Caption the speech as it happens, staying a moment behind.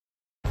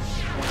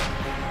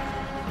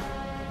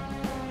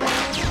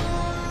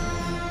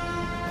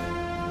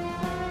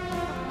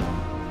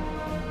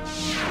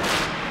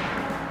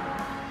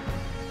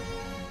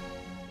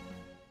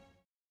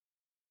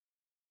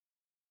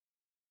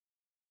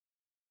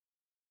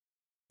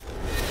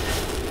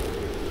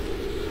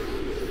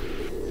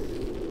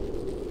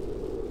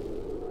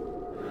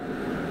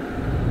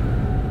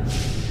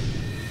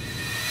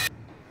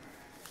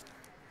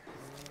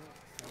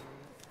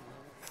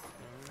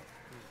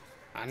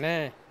அண்ணே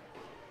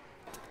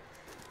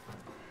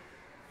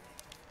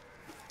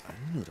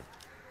 500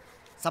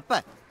 சப்ப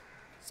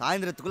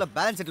சாயந்திரத்துக்குள்ள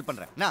balance settle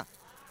பண்றேன் என்ன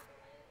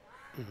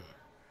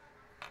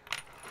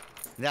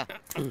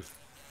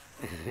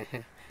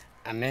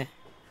அண்ணே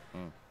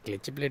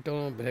கிளச்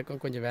பிளேட்டும்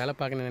பிரேக்கும் கொஞ்சம் வேலை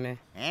பார்க்கணுண்ணே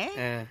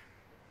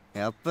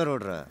எப்போ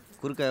ரோடுற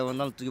குறுக்க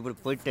வந்தாலும் தூக்கி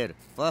போட்டு போயிட்டே இரு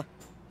போ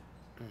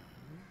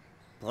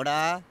போடா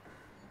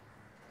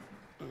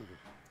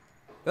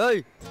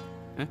ஏய்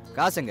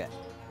காசுங்க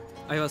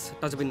I was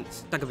stuck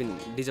up in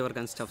DJ work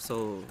and stuff, so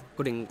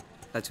couldn't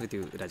touch with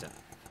you, Raja.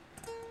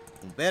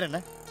 உன் பேர் என்ன?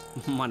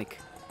 Manik.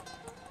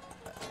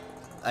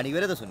 அன்னைக்கு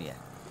வேற ஏதோ சொன்னியா?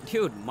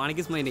 Dude, Manik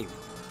is my name.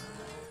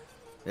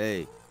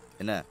 ஏய்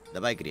என்ன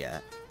தபாய்க்கிறியா?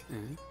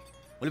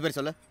 முழு பேர்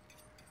சொல்ல.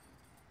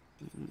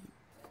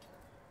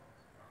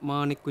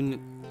 Manik kunnu.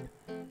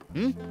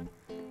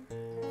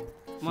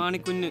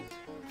 Manik kunnu.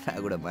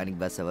 நான் கூட மானிக்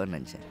பாஸாவான்னு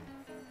நினச்சேன்.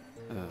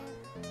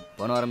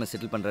 போன வாரமே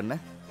செட்டில் பண்ணுறேன்னா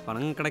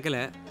பணம் கிடைக்கல,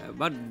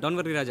 but don't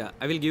worry Raja,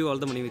 I will give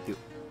all the money with you.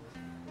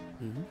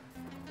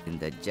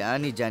 இந்த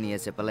ஜானி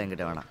எஸ்எப்பெல்லாம்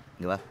என்கிட்ட வேணாம்.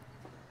 இங்கே வா,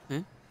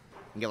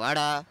 இங்கே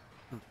வாடா.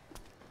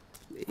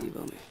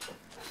 ദൈവമേ,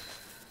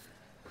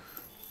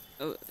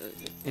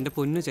 എൻ്റെ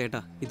പൊന്നു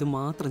ചേട്ടാ, ഇത്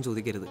മാത്രം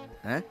ചോദിക്കരുത്.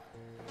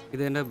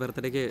 ഇത് എൻ്റെ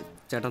ബർത്ത്ഡേക്ക്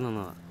ചേട്ടൻ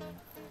തന്നതാ.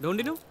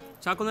 Don't you know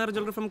ചാക്കോനാർ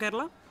jewellery from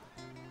Kerala?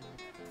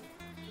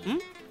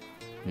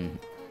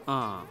 ആ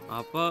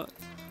അപ്പോൾ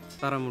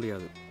தர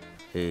முடியாது.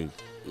 ஏய்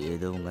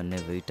ஏதோ உங்கள்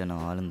அண்ணன் வெயிட்டை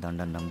நான் ஆளும்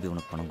தாண்டா நம்பி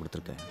உனக்கு பணம்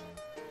கொடுத்துருக்கேன்.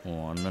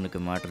 உன் அண்ணனுக்கு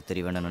மேட்ரு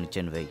தெரிய வேண்டாம்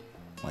நினச்சேன்னு வை.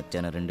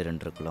 மச்சான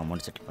 2-2.5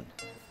 அமௌண்ட் செட்டில் பண்ணு.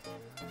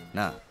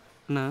 அண்ணா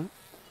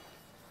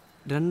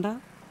 2-2.5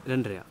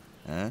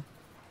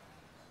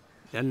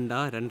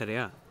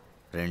 2-2.5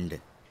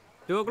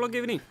 2 2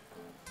 evening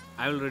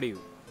I will ready U.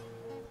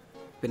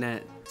 പിന്നെ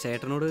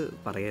ചേട്ടനോട്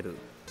പറയരുത്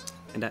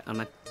എൻ്റെ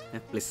അണ്ണൻ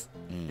പ്ലീസ്.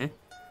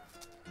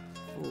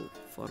 Oh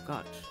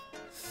forgot.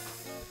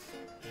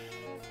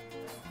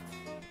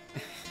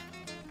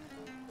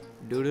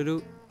 ഒരു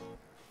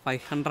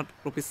 500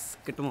 റുപ്പീസ്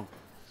കിട്ടുമോ?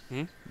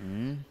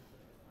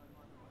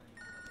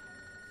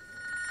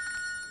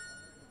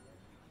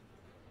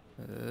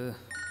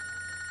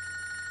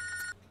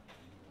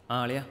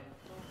 അളിയാ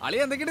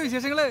എന്തൊക്കെയുണ്ട്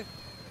വിശേഷങ്ങള്?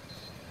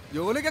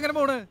 ജോലിയൊക്കെ എങ്ങനെ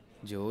പോണ്?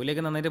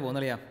 ജോലിയൊക്കെ നന്നായിട്ട്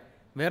പോകുന്നളിയാ.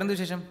 വേറെന്ത്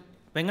വിശേഷം?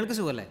 പെങ്ങൾക്ക്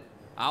സുഖമല്ലേ?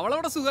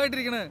 അവളവിടെ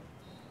സുഖമായിട്ടിരിക്കണ്.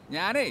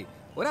 ഞാനേ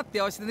ഒരു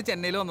അത്യാവശ്യത്തിന്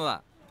ചെന്നൈയിൽ വന്നതാ.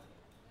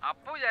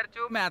 അപ്പോൾ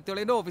വിചാരിച്ചു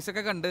മാത്യുളിന്റെ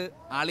ഓഫീസൊക്കെ കണ്ട്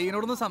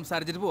അളിയനോടൊന്ന്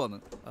സംസാരിച്ചിട്ട് പോവാന്ന്.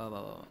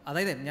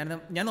 അതായത്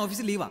ഞാൻ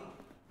ഓഫീസിൽ ലീവാ.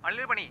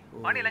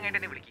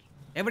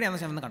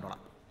 എവിടെയാണെന്ന് ഞാൻ ഒന്ന് കണ്ടോളാം.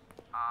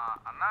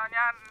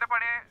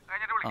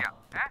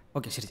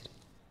 ഓക്കെ ശരി ശരി.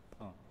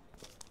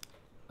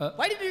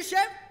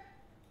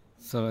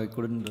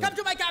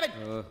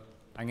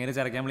 അങ്ങനെ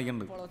ചരക്കാൻ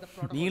വിളിക്കുന്നുണ്ട്.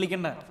 നീ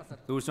വിളിക്കണ്ട,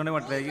 സൂക്ഷിച്ചോണ്ടെ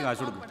വട്ടിലേക്ക്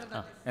കാശ് കൊടുക്കും.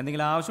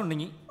 എന്തെങ്കിലും ആവശ്യം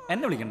ഉണ്ടെങ്കിൽ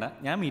എന്നെ വിളിക്കണ്ട,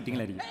 ഞാൻ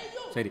മീറ്റിങ്ങിലായിരിക്കും.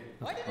 ശരി.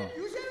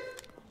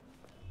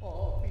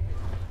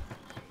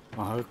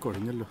 ആകെ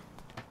കുഴഞ്ഞല്ലോ.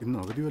 ഇന്ന്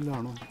അവധി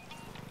വല്ലതാണോ?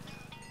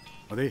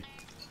 അതെ,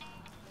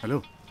 ഹലോ,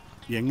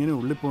 എങ്ങനെ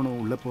ഉള്ളിൽ പോണോ?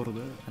 ഉള്ളിൽ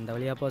പോறது அந்த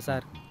வழியா போ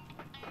சார்.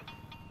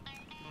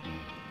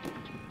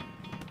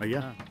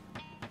 അയ്യാ,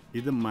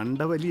 ഇത്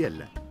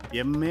മണ്ടവലിയല്ല,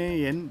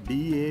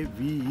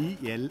 MANDAVELI.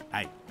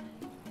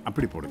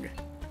 അപ്പടി പോടുങ്ക.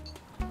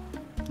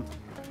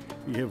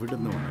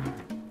 എവിടുന്ന്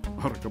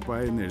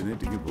ഉറക്കപ്പായെന്ന്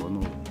എഴുന്നേറ്റേക്ക്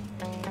പോന്നു.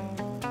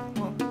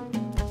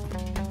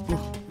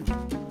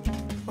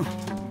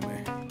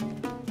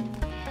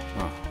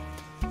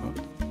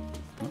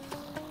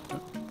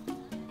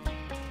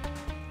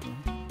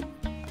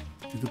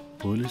 ഇത്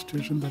പോലീസ്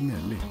സ്റ്റേഷൻ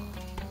തന്നെയല്ലേ?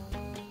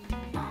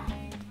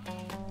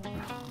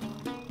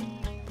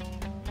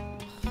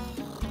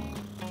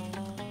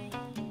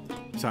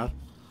 സാർ,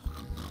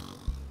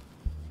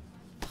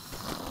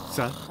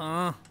 സാർ,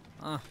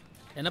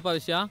 என்னப்பா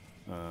விஷயம்?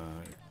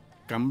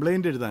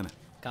 கம்ப்ளைண்ட் எழுதானே.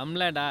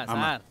 கம்ப்ளைண்டா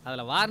சார்?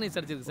 அதில் வார்னிஷ்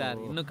அடிச்சிருக்கு சார்,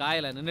 இன்னும்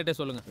காயலை, நின்றுட்டே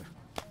சொல்லுங்க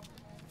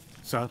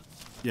சார்.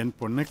 என்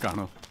பொண்ணை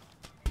காணோம்.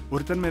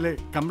 ஒருத்தன் மேலே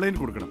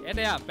கம்ப்ளைண்ட் கொடுக்கணும்.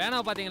 ஏட்டையா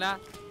பேனாவை பார்த்தீங்களா?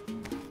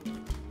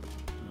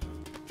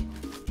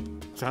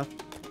 Sir,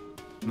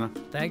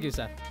 thank you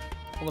sir.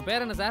 உங்கள்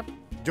பேர் என்ன சார்?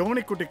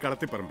 ஜோனிக்குட்டி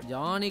களத்தில் பெரும்பில்.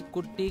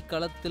 ஜானிக்குட்டி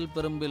களத்தில்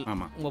பெரும்பில்.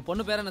 ஆமாம். உங்கள்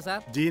பொண்ணு பேர் என்ன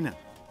சார்? ஜீனா.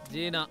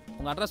 ஜீனா.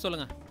 உங்கள் அட்ரஸ்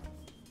சொல்லுங்க.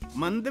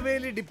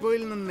 മന്ദവേലി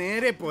ഡിപ്പോയിൽ നിന്ന്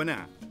നേരെ പോനാ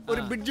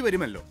ഒരു ബ്രിഡ്ജ്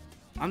വരുമല്ലോ.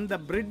 அந்த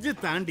பிரிட்ஜ்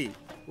தாண்டி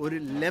ஒரு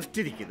லெஃப்ட்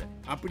இருக்குது.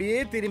 அப்படியே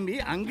திரும்பி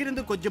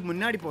அங்கிருந்து கொஞ்சம்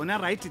முன்னாடி போனா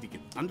ரைட்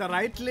இருக்குது. அந்த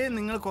ரைட்ல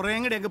നിങ്ങൾ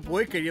കുറേങ്ങടെയൊക്കെ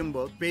പോയി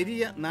കഴിയുമ്പോൾ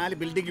பெரிய 4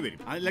 பில்டிங்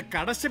வரும். அதுல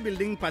கடைசி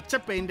பில்டிங் பச்சை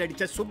பெயிண்ட்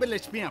அடிச்ச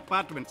சுப்பலட்சுமி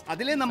அபார்ட்மெண்ட்ஸ்.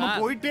 அதிலே நம்ம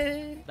போயிட்டே.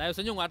 தயவு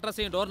செஞ்சு உங்க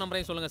அட்ரஸையும் டோர்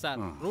நம்பரையும் சொல்லுங்க சார்.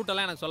 ரூட்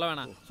எல்லாம் எனக்கு சொல்ல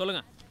வேணாம்,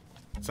 சொல்லுங்க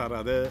சார்.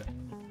 அது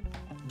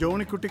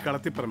ஜோனிக்குட்டி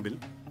களத்திப்பറമ്പിൽ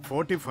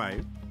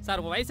 45. சார்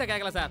உங்க வயசை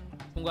கேட்கல சார்,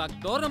 உங்க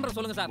டோர் நம்பர்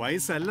சொல்லுங்க சார்.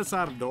 வயசு அல்ல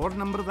சார், டோர்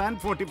நம்பர் தான்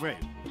 45.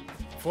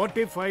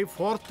 45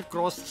 4th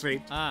Cross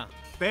Street,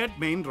 3rd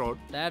Main Road,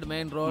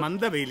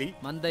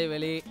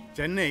 மந்தவேலி,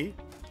 Chennai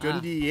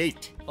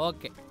 28.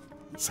 Okay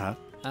sir.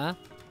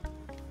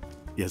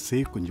 SI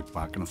கொஞ்சம்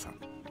பார்க்கணும் சார்.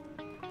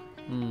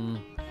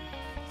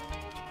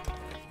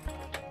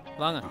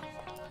 வாங்க.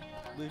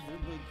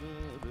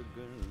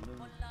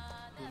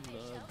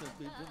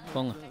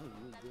 போங்க.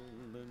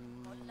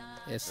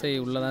 எஸ்ஐ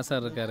உள்ளதான்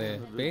சார் இருக்காரு.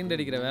 பெயிண்ட்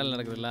அடிக்கிற வேலை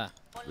நடக்குதுல்ல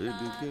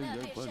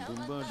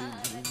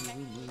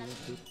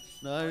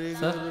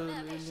சார்.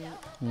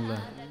 உங்களை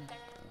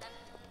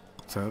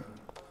സാർ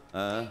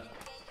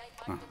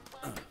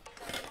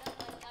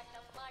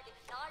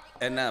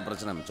എന്നാ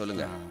പ്രശ്നം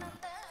ചൊല്ലുങ്ക.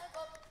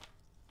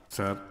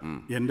 സാർ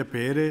എൻ്റെ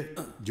പേര്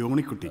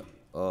ജോണിക്കുട്ടി.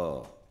 ഓ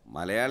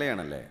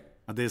മലയാളിയാണല്ലേ?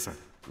 അതെ സാർ.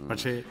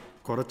 പക്ഷേ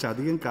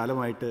കുറച്ചധികം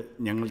കാലമായിട്ട്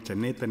ഞങ്ങൾ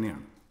ചെന്നൈ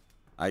തന്നെയാണ്.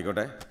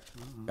 ആയിക്കോട്ടെ,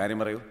 കാര്യം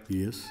പറയൂ.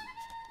 യെസ്.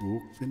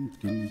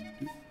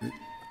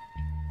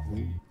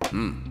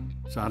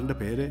 സാറിൻ്റെ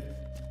പേര്?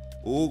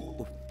 ഓ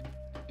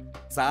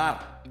സാർ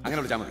അങ്ങനെ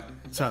വിളിച്ചാൽ മതി.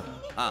 സാർ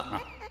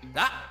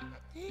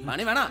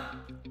പണി വേണ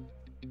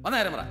വന്ന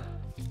കാര്യം പറ.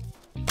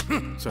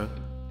 സാർ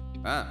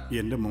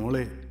എൻ്റെ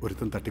മോളെ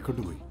ഒരുത്തൻ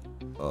തട്ടിക്കൊണ്ടുപോയി.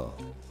 ഓ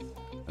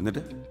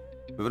എന്നിട്ട്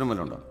വിവരം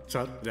വല്ലതും ഉണ്ടോ?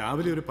 സാർ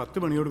രാവിലെ ഒരു 10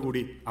 മണിയോട്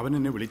കൂടി അവൻ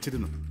എന്നെ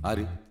വിളിച്ചിരുന്നു.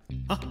 ആര്?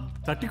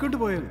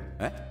 തട്ടിക്കൊണ്ടുപോയത്.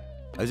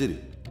 അത് ശരി.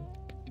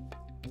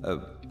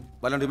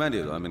 വല്ലതും ഡിമാൻഡ്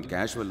ചെയ്തോ? ഐ മീൻ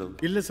ക്യാഷ് വല്ലതും?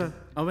 ഇല്ല സാർ,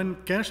 അവൻ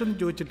ക്യാഷ് ഒന്നും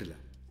ചോദിച്ചിട്ടില്ല.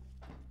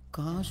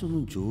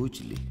 കാശൊന്നും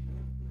ചോദിച്ചില്ലേ?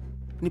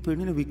 ഇനി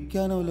പെണ്ണിനെ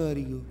വിൽക്കാനോ വല്ലതും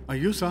ആയിരിക്കുമോ?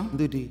 അയ്യോ സാർ.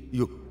 എന്ത് പറ്റി?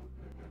 അയ്യോ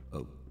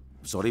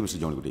സോറി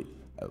മിസ്റ്റർ ജോണിക്കുട്ടി,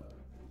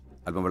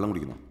 അല്പം വെള്ളം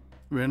കുടിക്കുന്നോ?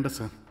 വേണ്ട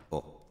സാർ. ഓ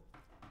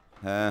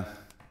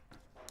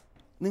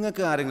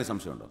നിങ്ങൾക്ക് ആരെങ്കിലും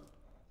സംശയമുണ്ടോ?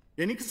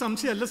 എനിക്ക്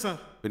സംശയമല്ല സാർ.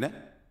 പിന്നെ?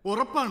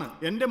 ഉറപ്പാണ്.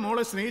 എന്റെ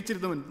മോളെ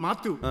സ്നേഹിച്ചിരുന്നവൻ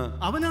മാത്യു,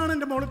 അവനാണ്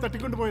എന്റെ മോളെ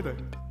തട്ടിക്കൊണ്ടുപോയത്.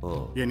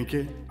 എനിക്ക്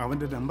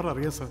അവന്റെ നമ്പർ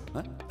അറിയാം സാർ.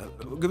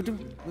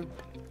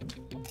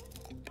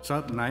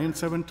 സാർ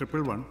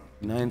 9711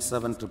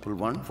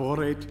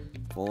 48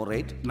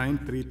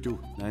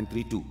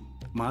 932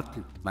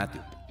 മാത്യു.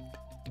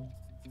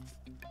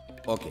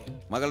 ഓക്കെ,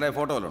 മകളുടെ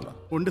ഫോട്ടോ വല്ലതും ഉണ്ടോ?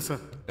 ഉണ്ട് സാർ.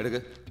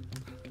 എടുക്ക്.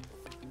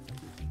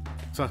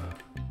 സാർ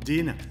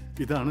ജീന,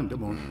 ഇതാണ് എൻ്റെ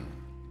മോൾ.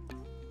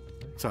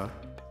 സാർ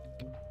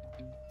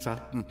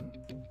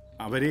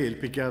അവരെ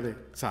ഏൽപ്പിക്കാതെ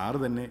സാറ്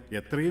തന്നെ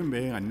എത്രയും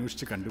വേഗം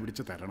അന്വേഷിച്ച്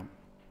കണ്ടുപിടിച്ച് തരണം.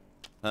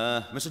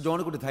 മിസ്റ്റർ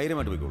ജോണിക്കുട്ടി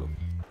ധൈര്യമായിട്ട് പോയിക്കോളൂ.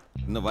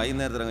 ഇന്ന്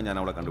വൈകുന്നേരത്തിനകം ഞാൻ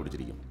അവളെ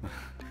കണ്ടുപിടിച്ചിരിക്കും.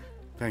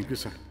 Thank you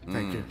sir.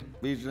 Thank you.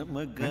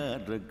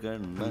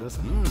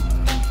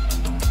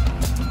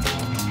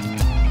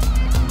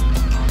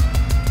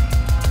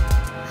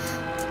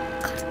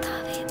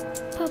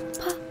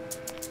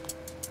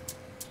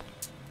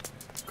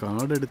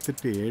 Card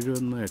എടുത്തിട്ട്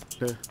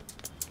 718.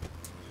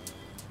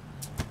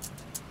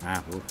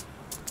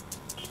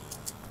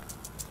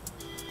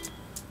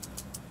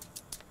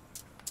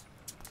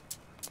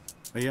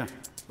 അയ്യാ,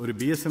 ഒരു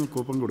BSNL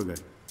കൂപ്പൺ കൊടുക്കുക.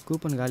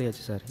 Coupon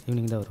കാലിയാച്ചു sir.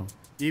 ഈവനിങ് தான் വരും.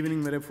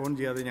 ഈവനിങ് വരെ ഫോൺ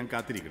ചെയ്യാതെ ഞാൻ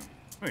കാത്തിരിക്കണം.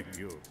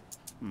 അയ്യോ,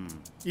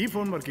 ഈ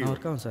ഫോൺ വർക്ക് ചെയ്യും?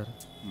 വർക്കാവും സാർ.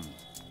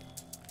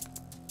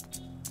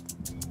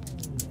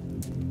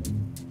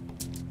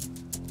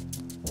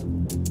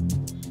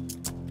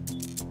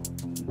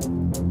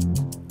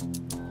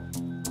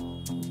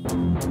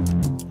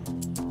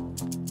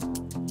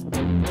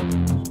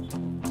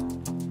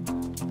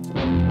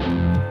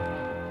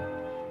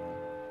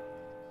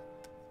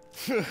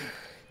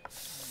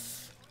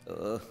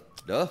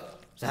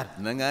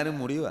 എന്നെങ്ങാനും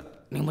മുടിയുവാ?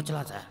 നീ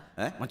മുച്ചലാ സാർ.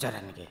 മുച്ചാരാ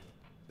എനിക്ക്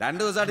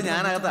 2 ദിവസമായിട്ട്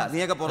ഞാനകത്താ,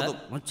 നീയൊക്കെ പുറത്തും.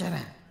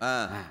 മുച്ചാരാ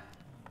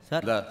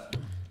സാർ?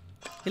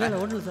 ഇല്ല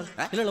ഒന്നുമില്ല സാർ.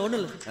 ഇല്ല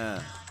ഒന്നുമില്ല.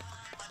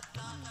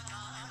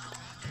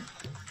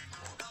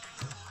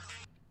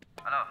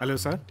 ഹലോ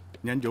സാർ,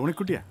 ഞാൻ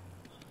ജോണിക്കുട്ടിയാ.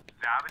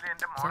 രാവിലെ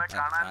എന്റെ മോളെ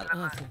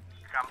കാണാനില്ലെന്ന്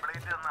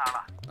കംപ്ലൈന്റ് തന്ന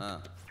ആളാ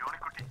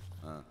ജോണിക്കുട്ടി.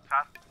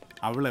 സാർ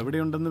അവൾ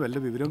എവിടെയുണ്ടെന്ന് വല്ല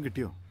വിവരവും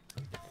കിട്ടിയോ?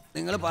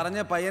 നിങ്ങൾ പറഞ്ഞ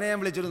പയ്യനെ ഞാൻ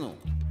വിളിച്ചിരുന്നു.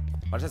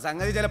 പക്ഷെ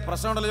സംഗതി ചില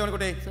പ്രശ്നമുണ്ടല്ലോ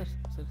ജോണിക്കുട്ടി.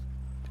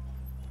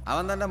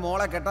 അവൻ തന്റെ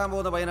മോളെ കെട്ടാൻ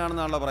പോകുന്ന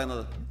പയ്യനാണെന്നാണല്ലോ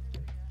പറയുന്നത്.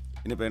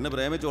 ഇനി പെണ്ണ്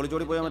പ്രേമിച്ച്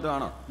ഒളിച്ചോടി പോയാൽ മറ്റോ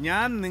ആണോ?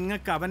 ഞാൻ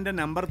നിങ്ങൾക്ക് അവന്റെ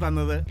നമ്പർ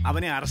തന്നത്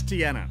അവനെ അറസ്റ്റ്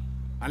ചെയ്യാനാണ്,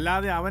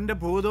 അല്ലാതെ അവന്റെ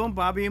ഭൂതവും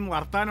പാപിയും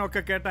വർത്താനവും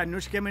ഒക്കെ കേട്ട്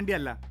അന്വേഷിക്കാൻ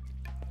വേണ്ടിയല്ല.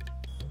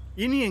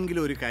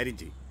 ഇനിയെങ്കിലും ഒരു കാര്യം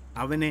ചെയ്യും,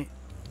 അവനെ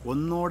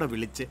ഒന്നോടെ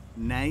വിളിച്ച്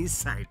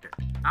നൈസായിട്ട്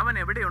അവൻ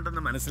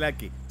എവിടെയുണ്ടെന്ന്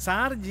മനസ്സിലാക്കി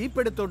സാർ ജീപ്പ്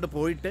എടുത്തോണ്ട്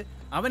പോയിട്ട്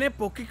അവനെ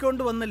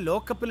പൊക്കിക്കൊണ്ട് വന്ന്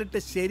ലോക്കപ്പിലിട്ട്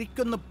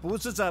ശരിക്കൊന്ന്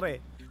പൂസ് സാറേ.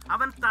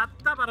 അവൻ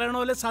തത്ത പറയണ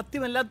പോലെ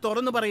സത്യമെല്ലാം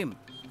തുറന്നു പറയും.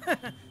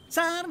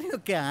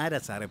 സാറിനെയൊക്കെ ആരാ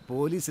സാറേ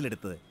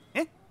പോലീസിലെടുത്തത്?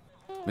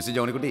 മിസ്റ്റർ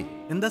ജോണിക്കുട്ടി.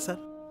 എന്താ സാർ?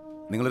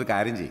 നിങ്ങളൊരു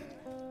കാര്യം ചെയ്യും,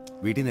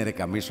 വീട്ടിൽ നേരെ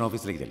കമ്മീഷൻ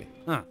ഓഫീസിലേക്ക് ചെല്ലേ.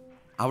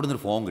 അവിടെ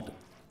നിന്നൊരു ഫോം കിട്ടും,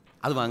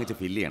 അത് വാങ്ങിച്ച്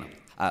ഫില്ല് ചെയ്യണം.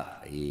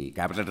 ഈ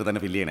ക്യാപിറ്റൽ ലെറ്റർ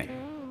തന്നെ ഫില്ല് ചെയ്യണേ.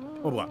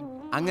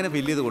 അങ്ങനെ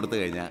ഫില്ല് ചെയ്ത് കൊടുത്തു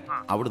കഴിഞ്ഞാൽ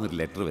അവിടെ നിന്നൊരു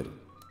ലെറ്റർ വരും,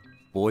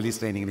 പോലീസ്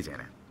ട്രെയിനിങ്ങിന്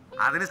ചേരാൻ.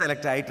 അതിന്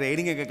സെലക്ട് ആയി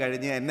ട്രെയിനിങ് ഒക്കെ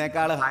കഴിഞ്ഞ്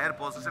എന്നെക്കാൾ ഹയർ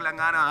പൊസിഷനിൽ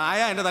എങ്ങാനും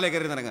ആയാൽ എൻ്റെ തലയിൽ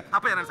കയറി നിറങ്ങും.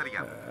 അപ്പോൾ ഞാൻ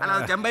അനുസരിക്കാം.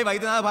 അല്ലാതെ ചെമ്പൈ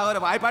വൈദ്യനാഥ ഭാഗവരെ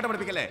വായ്പാട്ട്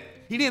പഠിപ്പിക്കല്ലേ.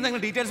 ഇനി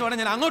എന്തെങ്കിലും ഡീറ്റെയിൽസ് വേണം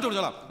ഞാൻ അങ്ങോട്ട്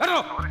വിളിച്ചോളാം. കേട്ടോ?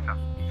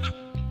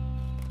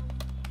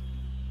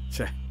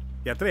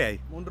 എത്രയായി?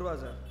 3 രൂപ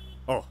സാർ.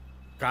 ഓ,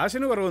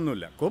 കാശിന്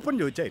കുറവൊന്നുമില്ല. കൂപ്പൺ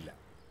ചോദിച്ചാ ഇല്ല.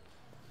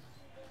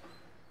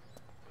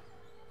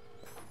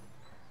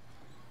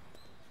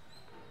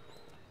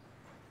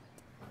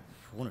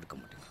 ഫോൺ എടുക്കാൻ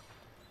പറ്റില്ല.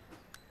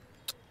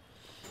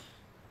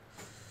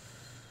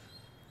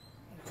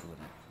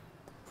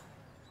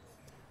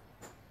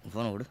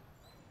 ഫോൺ ഓട്.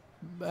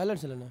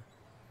 பேலன்ஸ் இல்லைண்ணே.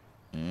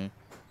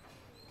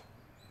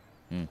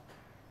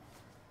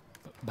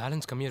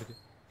 பேலன்ஸ் கம்மியாக இருக்கு.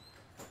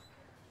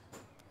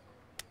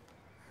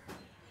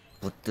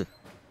 10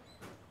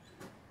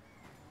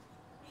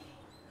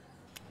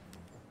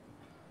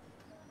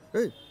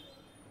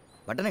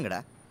 பட்டன் எங்கடா?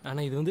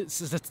 ஆனால் இது வந்து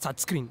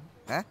டச் ஸ்க்ரீன்.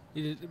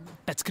 இது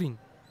டச் ஸ்க்ரீன்.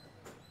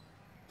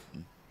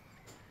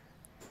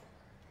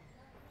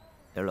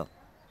 எவ்வளோ?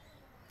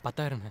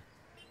 10,000.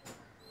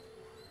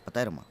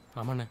 10,000?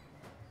 ஆமாண்ணே.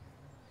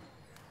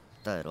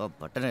 10,000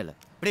 பட்டனே இல்லை.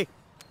 இப்படி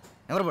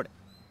நம்பர் போடு.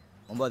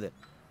 9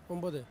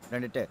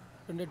 9 2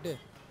 8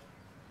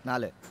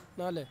 4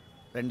 4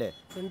 2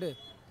 2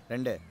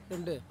 2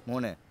 2 3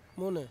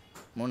 3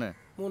 3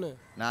 3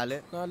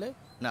 4 4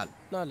 4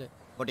 4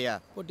 போட்டியா?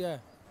 போட்டியா?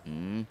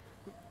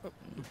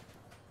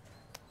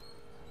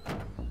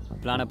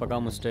 பிளானை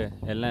பக்கம் முடிச்சுட்டு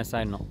எல்லாம் எஸ்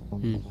ஆயிடணும்.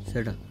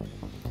 சரிடா.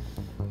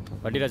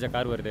 வட்டிராஜா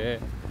கார் வருது,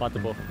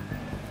 பார்த்து போ.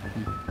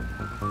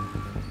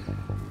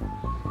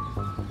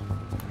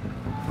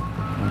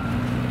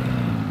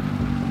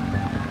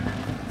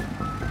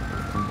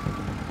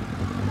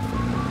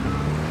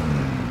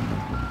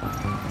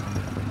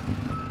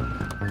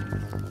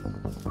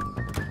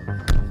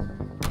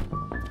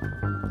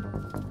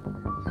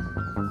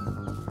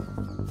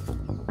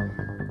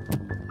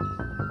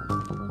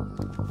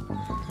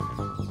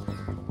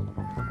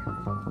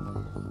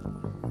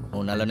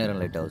 நல்ல நேரம்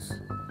லைட் ஹவுஸ்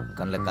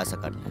கண்ணில் காசை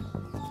காட்டினேன்.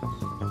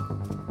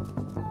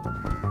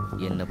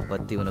 என்னை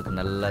பற்றி உனக்கு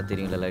நல்லா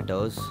தெரியுங்களா லைட்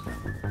ஹவுஸ்?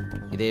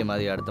 இதே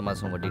மாதிரி அடுத்த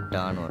மாதம்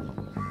வட்டிட்டான்னு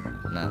வரணும்.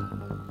 என்ன?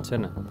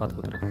 சரிண்ணே, பார்த்து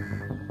கொடுத்துறேன்.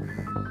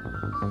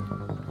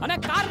 அண்ணா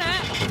கார்ண்ணே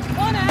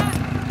போனே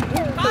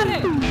காரு.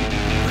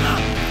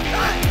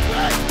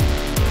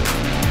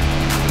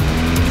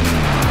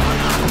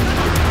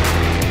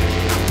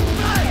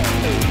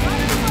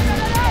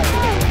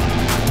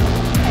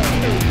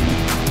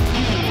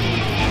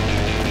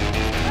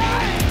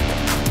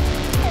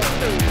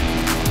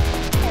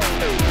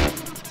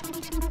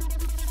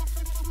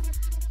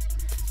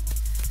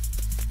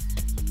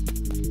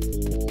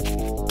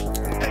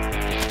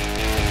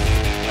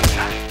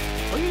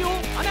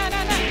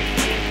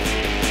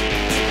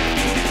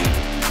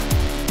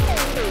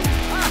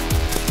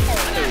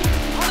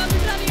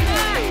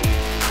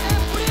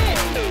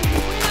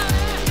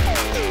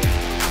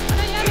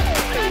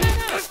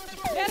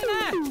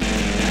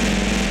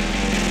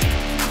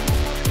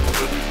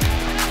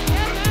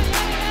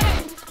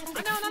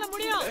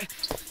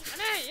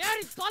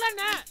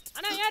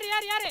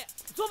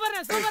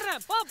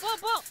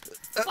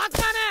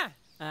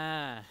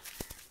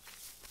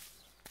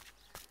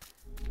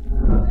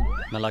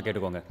 நல்லா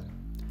கேட்டுக்கோங்க.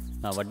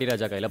 நான் வட்டி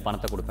ராஜா கையில்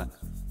பணத்தை கொடுப்பேன்.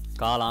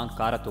 காலான்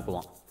காரை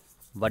தூக்குவான்.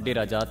 வட்டி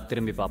ராஜா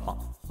திரும்பி பார்ப்பான்.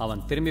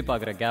 அவன் திரும்பி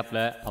பார்க்குற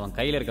கேப்பில் அவன்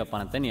கையில் இருக்க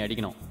பணத்தை நீ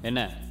அடிக்கணும்.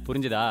 என்ன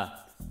புரிஞ்சுதா?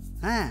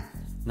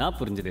 நான்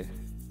புரிஞ்சுது.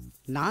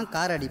 நான்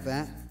கார்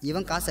அடிப்பேன்,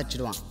 இவன் காசு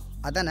அடிச்சிடுவான்,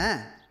 அதானே?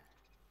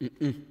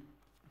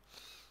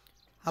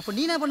 அப்போ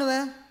நீ என்ன பண்ணுவ?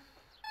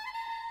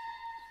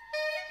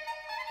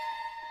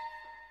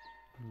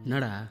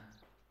 என்னடா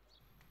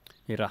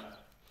இரா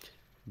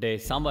டே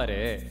சாம்பார்,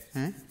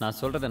 நான்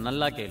சொல்கிறத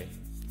நல்லா கேளு.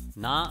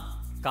 நான்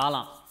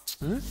காலாம்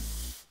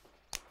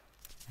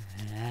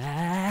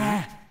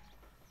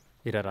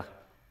இரா,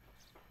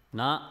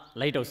 நான்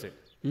லைட் ஹவுஸு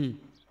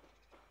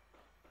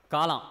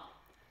காலாம்.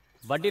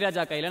 வட்டி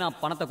ராஜா கையில் நான்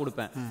பணத்தை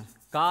கொடுப்பேன்.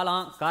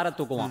 காலாம் காரை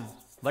தூக்குவான்.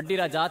 வட்டி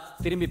ராஜா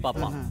திரும்பி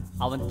பார்ப்பான்.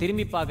 அவன்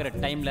திரும்பி பார்க்குற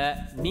டைமில்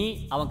நீ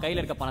அவன்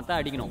கையில் இருக்க பணத்தை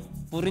அடிக்கணும்.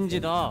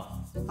 புரிஞ்சுதா?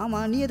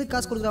 ஆமாம், நீ எதுக்கு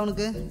காசு கொடுக்குற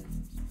அவனுக்கு?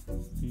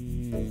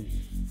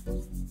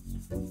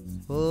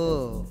 ஓ,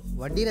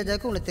 வட்டி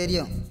ராஜாவுக்கு உங்களுக்கு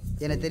தெரியும்,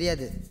 எனக்கு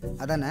தெரியாது,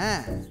 அதானே?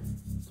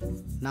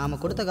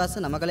 நாம் கொடுத்த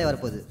காசு நமக்களே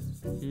வரப்போகுது.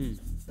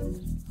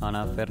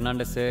 ஆனால்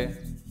ஃபெர்னாண்டஸு,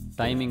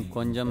 டைமிங்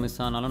கொஞ்சம் மிஸ்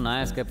ஆனாலும்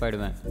நான் எஸ்கேப்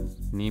ஆகிடுவேன்.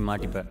 நீ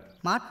மாட்டிப்ப.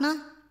 மாட்டினா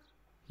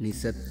நீ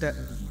செத்த.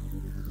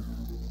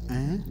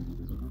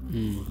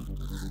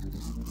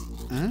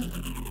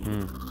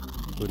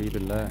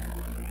 புரியுதுல்ல?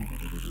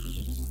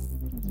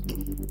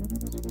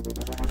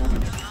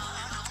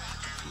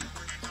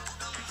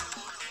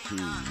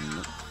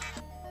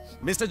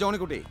 മിസ്റ്റർ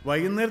ജോണിക്കുട്ടി,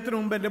 വൈകുന്നേരത്തിന്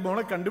മുമ്പ് എന്റെ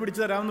മോളെ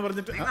കണ്ടുപിടിച്ചു തരാമെന്ന്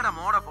പറഞ്ഞിട്ട് നിങ്ങളുടെ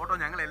മോടെ ഫോട്ടോ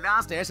ഞങ്ങൾ എല്ലാ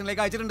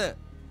സ്റ്റേഷനിലേക്ക് അയച്ചിട്ടുണ്ട്.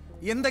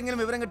 എന്തെങ്കിലും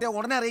വിവരം കിട്ടിയാൽ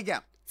ഉടനെ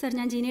അറിയിക്കാം. സർ,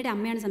 ഞാൻ ജീനയുടെ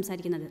അമ്മയാണ്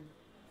സംസാരിക്കുന്നത്.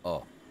 ഓ,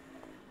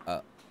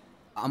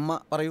 അമ്മ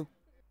പറയൂ.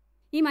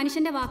 ഈ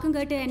മനുഷ്യന്റെ വാക്കും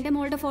കേട്ട് എന്റെ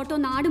മോളുടെ ഫോട്ടോ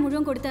നാട്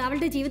മുഴുവൻ കൊടുത്ത്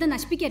അവളുടെ ജീവിതം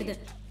നശിപ്പിക്കരുത്.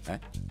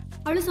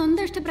 അവള്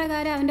സ്വന്തം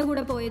ഇഷ്ടപ്രകാരം അവന്റെ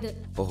കൂടെ പോയത്.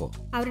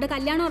 അവരുടെ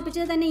കല്യാണം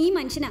ഉറപ്പിച്ചത് തന്നെ ഈ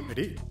മനുഷ്യനാ.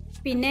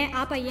 പിന്നെ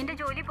ആ പയ്യന്റെ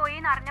ജോലി പോയി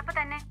എന്ന് അറിഞ്ഞപ്പോ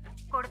തന്നെ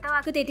കൊടുത്ത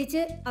വാക്ക്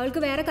തെറ്റിച്ച്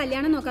അവൾക്ക് വേറെ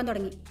കല്യാണം നോക്കാൻ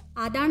തുടങ്ങി.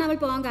 അതാണ് അവൾ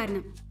പോകാൻ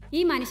കാരണം.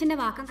 ഈ മനുഷ്യന്റെ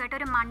വാക്കും കേട്ട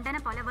ഒരു മണ്ടനെ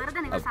പോലെ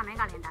വെറുതെ നിങ്ങൾ സമയം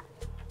കളയണ്ട.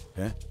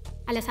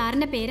 അല്ല,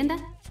 സാറിന്റെ പേരെന്താ?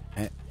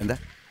 എന്താ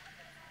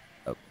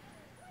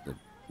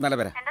നല്ല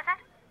പേരാ? എന്താ സാർ?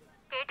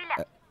 കേട്ടില്ല.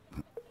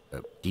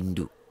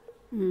 ടിൻഡു.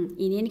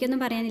 ഇനി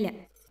എനിക്കൊന്നും പറയാനില്ല.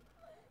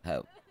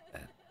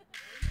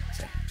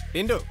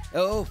 ടിൻഡു.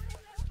 ഓ,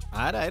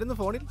 ആരായിരുന്നു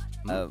ഫോണിൽ?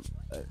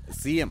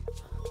 CM.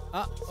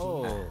 ഓ,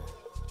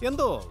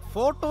 എന്തോ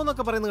ഫോട്ടോ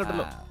എന്നൊക്കെ പറയുന്നത്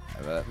കേട്ടല്ലോ.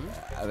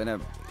 അവനെ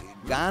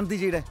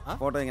ഗാന്ധിജിയുടെ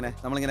ഫോട്ടോ ഇങ്ങനെ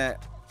നമ്മളിങ്ങനെ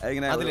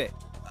ഇങ്ങനെ അതിലെ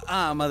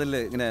മതില്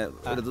ഇങ്ങനെ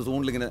ഒരു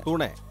സൂണിലിങ്ങനെ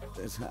തൂണേ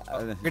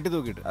കെട്ടി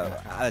തൂക്കിട്ട്.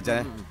 അച്ഛാ,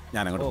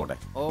 ഞാൻ അങ്ങോട്ട് പോട്ടെ.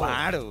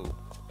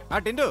 ആ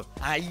ടിൻഡു,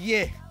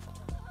 അയ്യേ,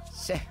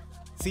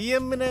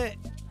 CM-നെ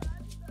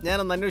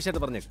ഞാനൊന്ന്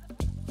അന്വേഷിച്ചിട്ട് പറഞ്ഞേക്ക്.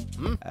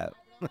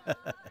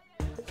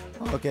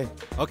 Okay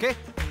okay.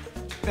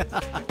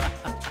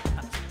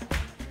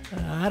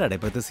 ആരാടെ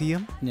ഇപ്പോഴത്തെ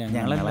CM?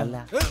 ഞങ്ങളല്ല.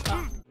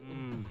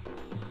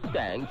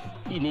 താങ്ക്സ്.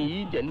 ഇനി ഈ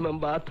ജന്മം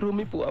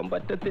ബാത്റൂമിൽ പോവാൻ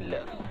പറ്റത്തില്ല.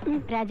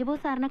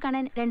 രാജബോസ് സാറിനെ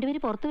കാണാൻ രണ്ടുപേര്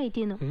പുറത്ത് വെയിറ്റ്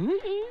ചെയ്യുന്നു.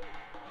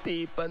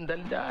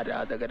 തീപ്പന്തലിന്റെ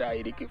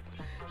ആരാധകരായിരിക്കും.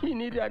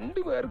 ഇനി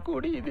 2 പേർ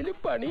കൂടി ഇതിൽ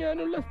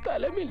പണിയാനുള്ള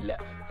സ്ഥലമില്ല.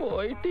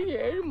 പോയിട്ട്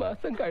 7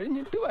 മാസം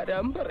കഴിഞ്ഞിട്ട്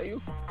വരാൻ പറയൂ.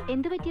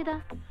 എന്തു പറ്റിയതാ?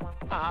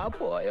 ആ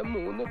പോയ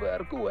 3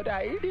 പേർക്ക് ഒരു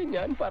ഐഡിയ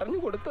ഞാൻ പറഞ്ഞു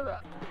കൊടുത്തതാ.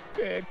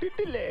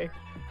 കേട്ടിട്ടില്ലേ?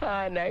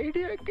 An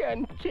idea can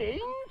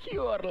change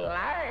your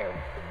life.